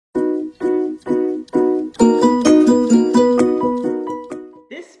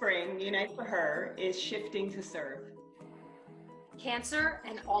is shifting to serve. Cancer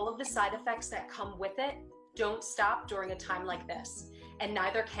and all of the side effects that come with it don't stop during a time like this, and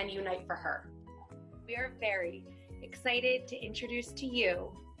neither can Unite for Her. We are very excited to introduce to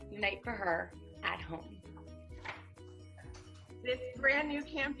you Unite for Her at Home. This brand new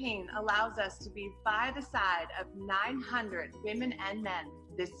campaign allows us to be by the side of 900 women and men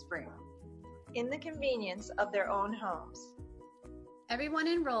this spring, in the convenience of their own homes. Everyone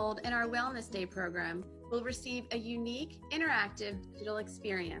enrolled in our Wellness Day program will receive a unique, interactive digital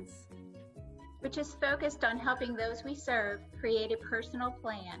experience, which is focused on helping those we serve create a personal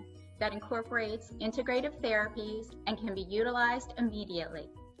plan that incorporates integrative therapies and can be utilized immediately.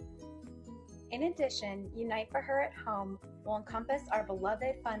 In addition, Unite for Her at Home will encompass our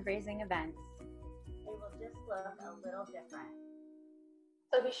beloved fundraising events. They will just look a little different.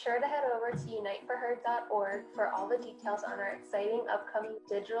 So be sure to head over to uniteforher.org for all the details on our exciting upcoming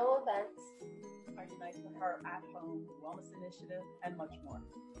digital events, our Unite for Her at Home wellness initiative, and much more.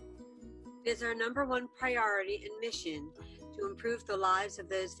 It is our #1 priority and mission to improve the lives of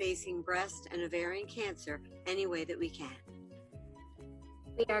those facing breast and ovarian cancer any way that we can.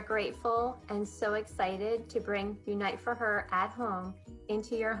 We are grateful and so excited to bring Unite for Her at Home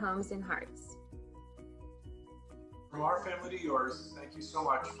into your homes and hearts. From our family to yours, thank you so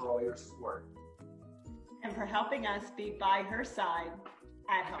much for all your support. And for helping us be by her side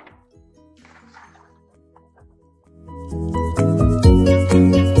at home.